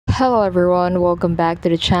Hello everyone, welcome back to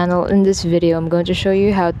the channel. In this video, I'm going to show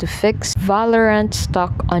you how to fix Valorant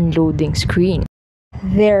stuck on loading screen.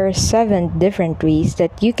 There are 7 different ways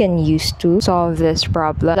that you can use to solve this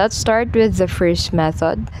problem. Let's start with the first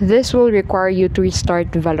method. This will require you to restart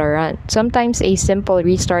Valorant. Sometimes a simple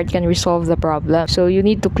restart can resolve the problem. So you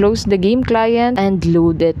need to close the game client and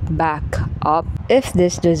load it back up. If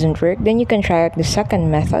this doesn't work, then you can try out the second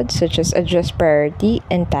method, such as adjust priority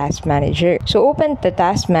and task manager. So open the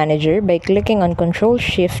task manager by clicking on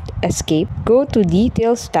Ctrl-Shift-Escape. Go to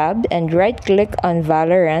details tab and right click on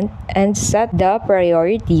Valorant and set the priority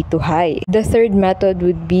to high. The third method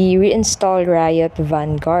would be reinstall Riot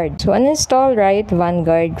Vanguard. So uninstall Riot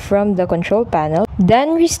Vanguard from the control panel,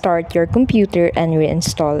 then restart your computer and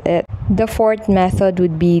reinstall it. The fourth method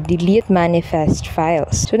would be delete manifest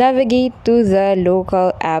files. So navigate to the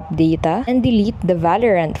local app data and delete the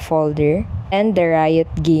Valorant folder and the Riot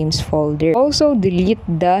Games folder. Also delete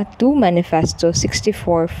the 2 Manifesto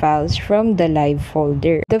 64 files from the live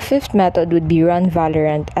folder. The fifth method would be run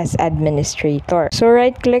Valorant as administrator. So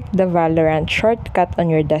right click the Valorant shortcut on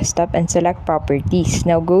your desktop and select properties.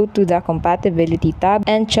 Now go to the compatibility tab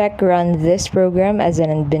and check run this program as an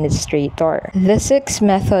administrator. The sixth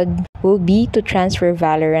method will be to transfer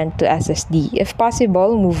Valorant to SSD. If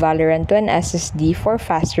possible, move Valorant to an SSD for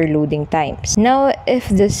faster loading times. Now, if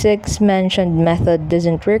the 6 mentioned method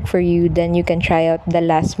doesn't work for you, then you can try out the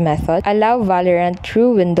last method. Allow Valorant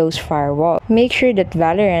through Windows Firewall. Make sure that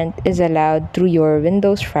Valorant is allowed through your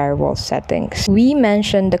Windows Firewall settings. We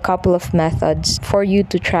mentioned a couple of methods for you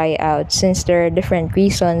to try out since there are different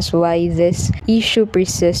reasons why this issue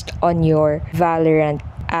persists on your Valorant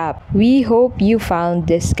app. We hope you found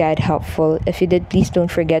this guide helpful. If you did, please don't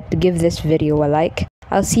forget to give this video a like.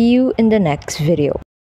 I'll see you in the next video.